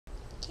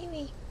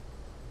Kiwi.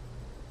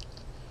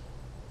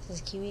 This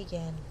is Kiwi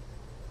again.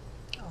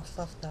 All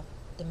fluffed up,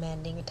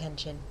 demanding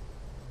attention.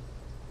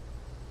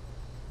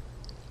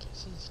 Okay,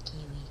 she's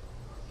Kiwi.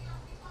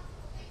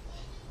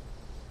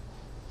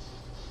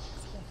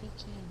 Fluffy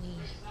Kiwi.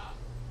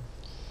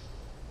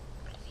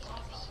 Fluffy,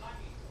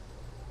 fluffy.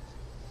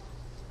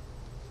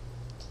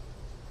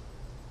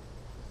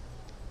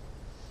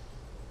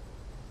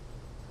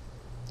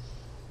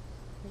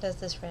 It does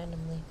this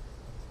randomly.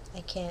 I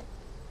can't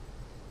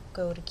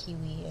go to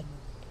Kiwi and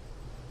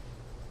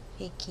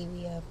pick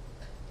Kiwi up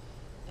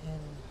and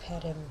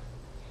pet him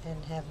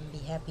and have him be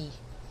happy.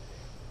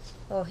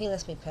 Oh, he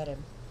lets me pet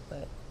him,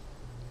 but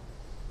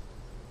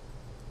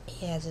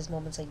he has his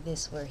moments like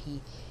this where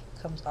he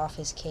comes off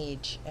his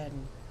cage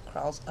and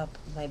crawls up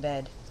my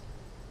bed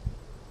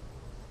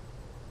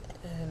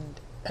and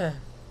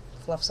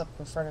fluffs up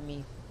in front of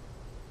me,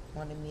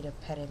 wanting me to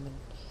pet him and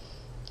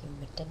give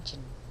him attention.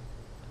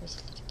 Where's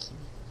the little Kiwi?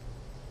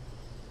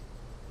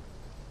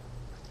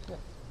 Oh,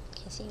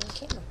 can't see you on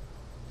camera.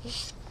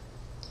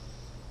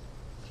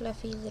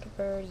 Fluffy little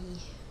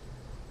birdie.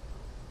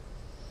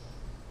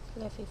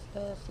 Fluffy,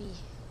 fluffy.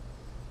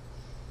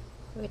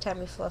 Every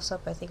time he fluffs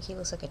up, I think he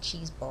looks like a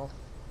cheese ball.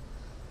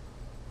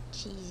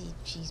 Cheesy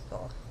cheese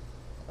ball.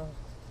 Oh,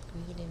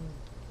 green and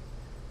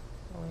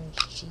orange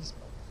cheese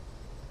ball.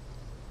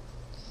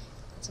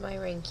 It's my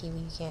ring, Kiwi.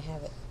 You can't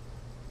have it.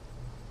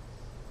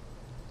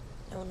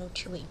 Oh, no,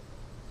 Chewy.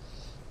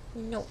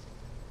 No.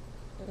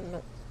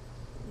 No.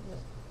 No.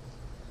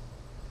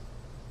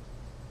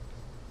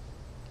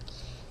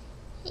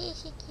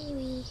 Here's a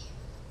Kiwi.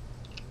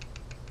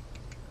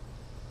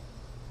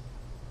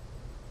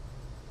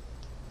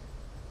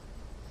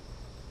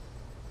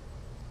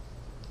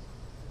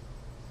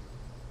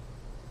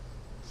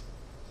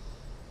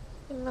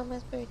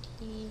 Mama's birdie.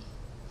 You're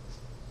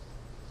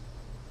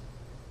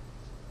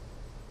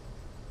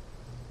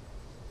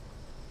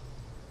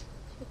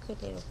a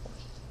good little boy.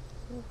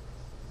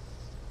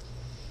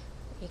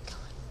 Where you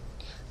going?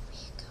 Where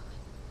you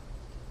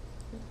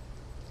going?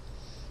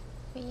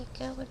 Where you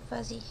going,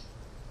 Fuzzy?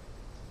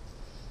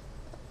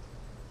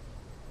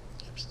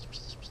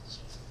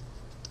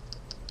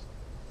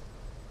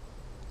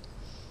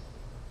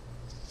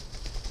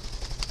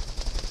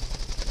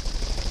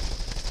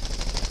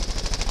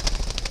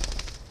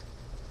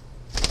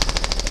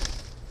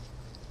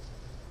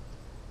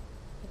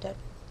 Done.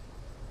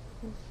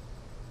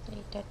 Are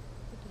you done?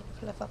 You're gonna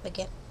fluff up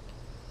again.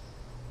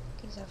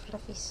 These are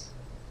fluffies.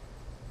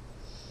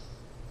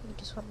 You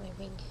just want my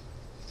ring.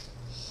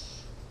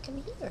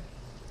 Come here.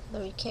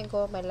 No, you can't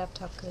go on my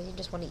laptop because you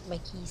just want to eat my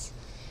keys.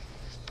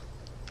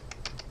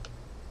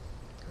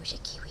 Where's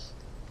your Kiwi?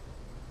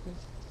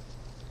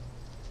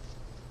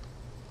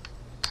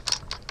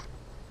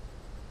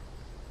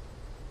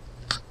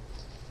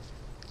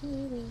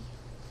 Kiwi.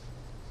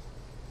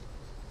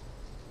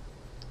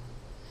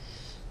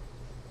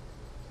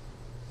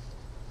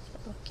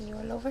 Oh, can you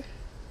roll over?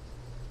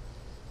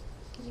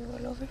 Can you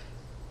roll over?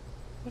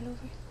 Roll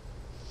over?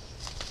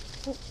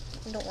 Oh,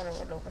 I don't want to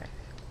roll over.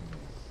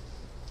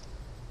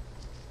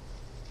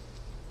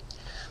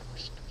 What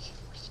are you doing?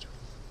 What are you doing?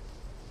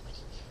 What are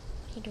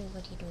you doing?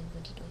 What are you doing?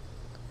 What are you doing?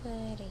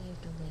 What are you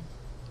doing?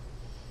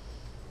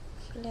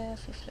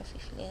 Fluffy, fluffy,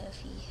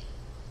 fluffy.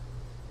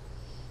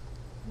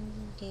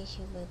 There's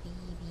your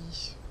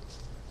babies.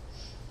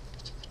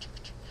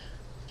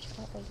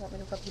 Oh, you want me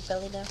to rub your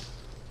belly now?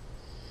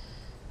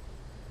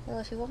 Well,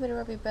 if you want me to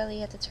rub your belly,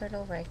 you have to turn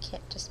over. I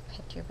can't just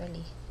pet your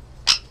belly.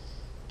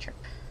 Chirp.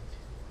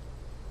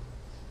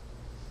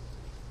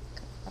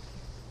 Come up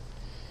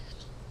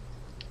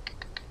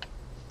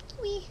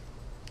here. Wee.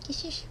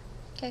 Kisses.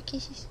 Got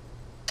kisses.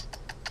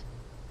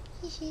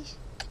 Kisses.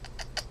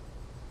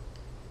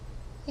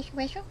 Is your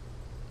whistle?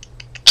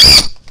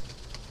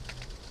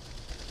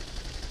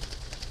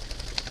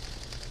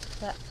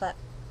 Flap, flap.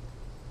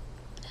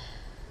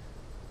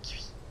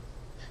 Kiwi.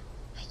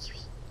 Hi, Kiwi.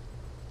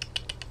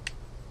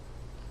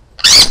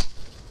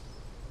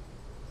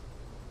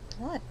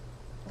 What?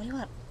 What do you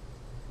want?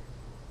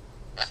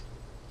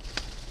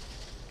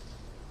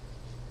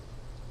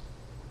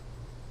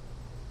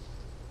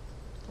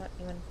 What,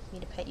 you want me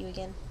to pet you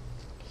again?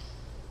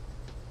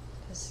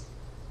 Because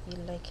you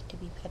like to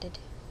be petted.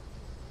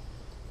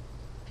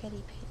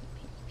 Petty, petty,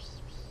 petty, petty.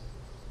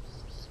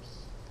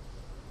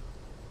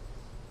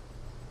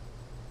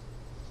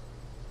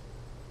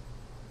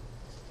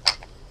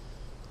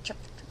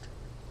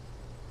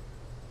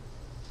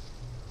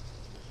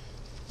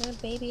 You're not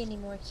a baby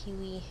anymore,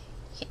 Kiwi.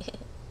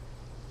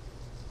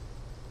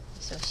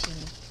 So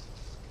silly.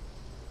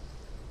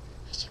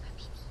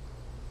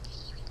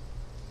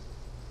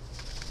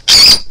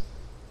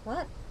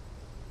 What?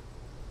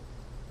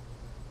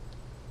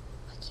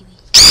 What, Kiwi?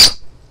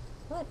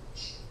 What?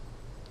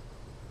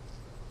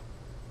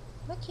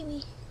 What,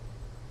 Kiwi?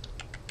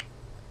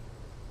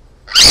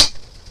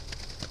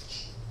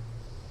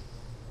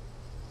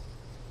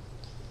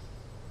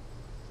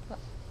 What?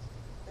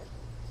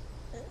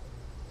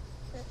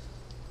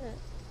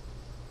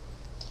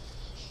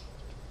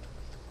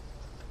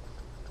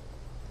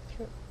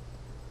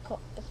 Oh,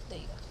 there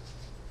you go.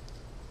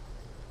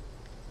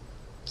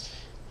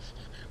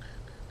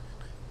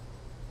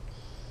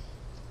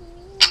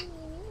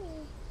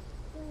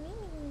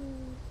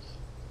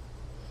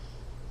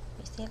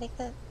 You stay like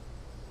that?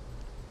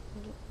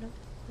 No,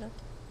 no.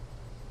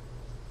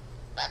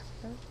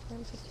 No, let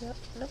me pick you up.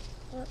 Nope.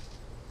 No.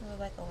 Go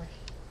back over.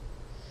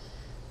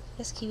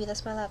 Yes, Kiwi,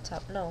 that's my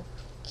laptop. No,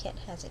 Cat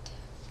has it.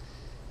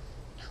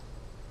 No.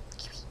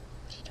 Kiwi,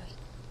 what are you doing?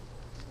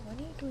 What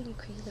are you doing, you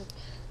crazy little...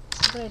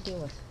 This is what I deal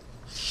with.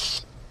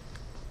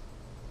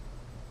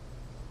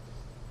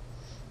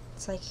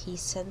 It's like he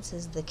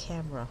senses the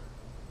camera.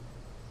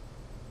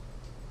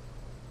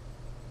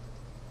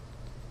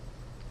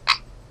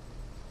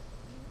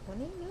 What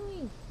are you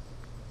doing?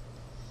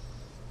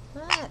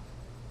 What?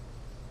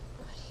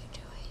 What are you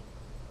doing?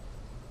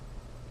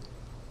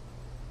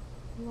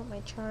 You want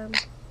my charm?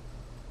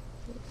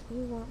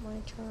 You want my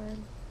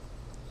charm?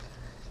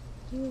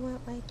 You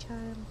want my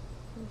charm?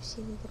 You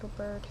silly little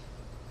bird.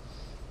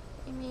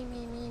 Me, me,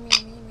 me, me, me,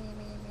 me, me,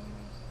 me, me.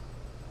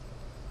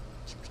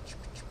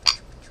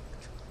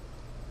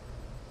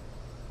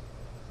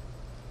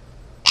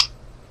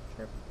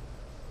 Chirp.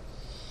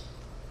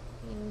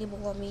 You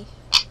nibble on me.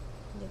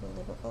 Nibble,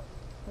 nibble. Oh,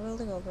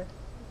 rolling over.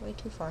 Way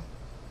too far.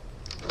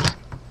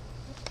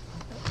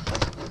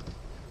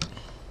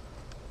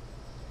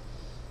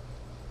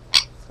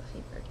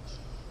 Fluffy birdie.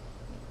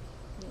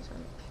 These are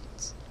my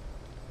pets.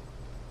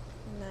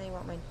 Now you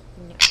want my...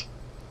 No.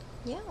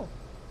 No.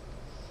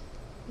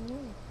 No. No, no.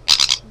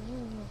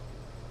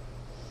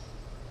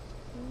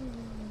 No,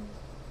 no, no.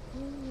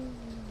 No, no, no,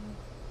 no.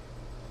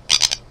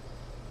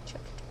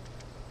 Chirp.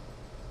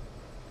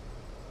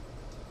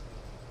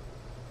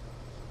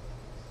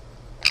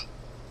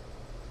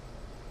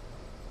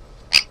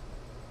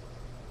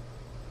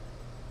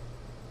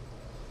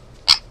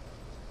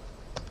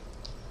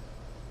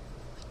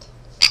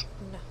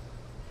 No.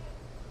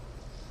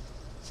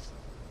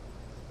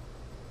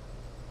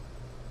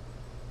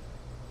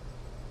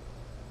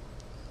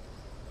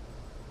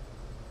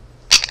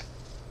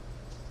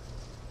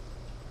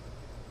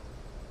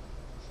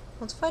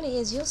 What's funny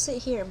is you'll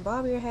sit here and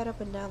bob your head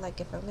up and down like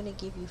if I'm gonna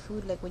give you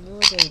food like when you were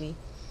a baby.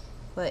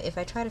 But if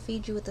I try to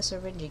feed you with the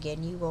syringe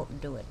again, you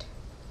won't do it.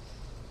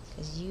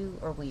 Because you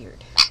are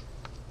weird.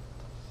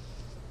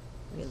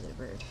 Real little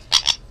bird.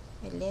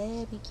 I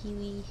love you,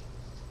 Kiwi.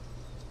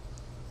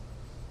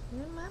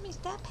 Mommy,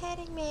 stop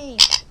petting me.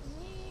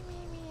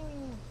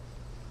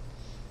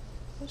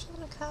 You're just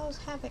gonna cause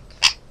havoc.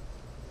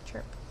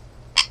 Chirp.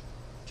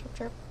 Chirp,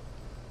 chirp.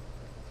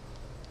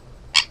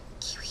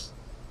 Kiwi.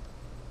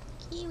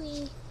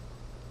 Kiwi.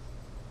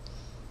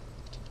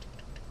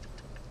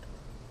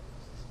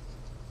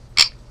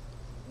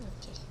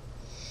 Okay.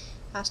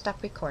 I'll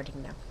stop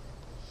recording now.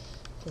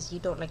 Because you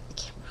don't like the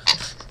camera.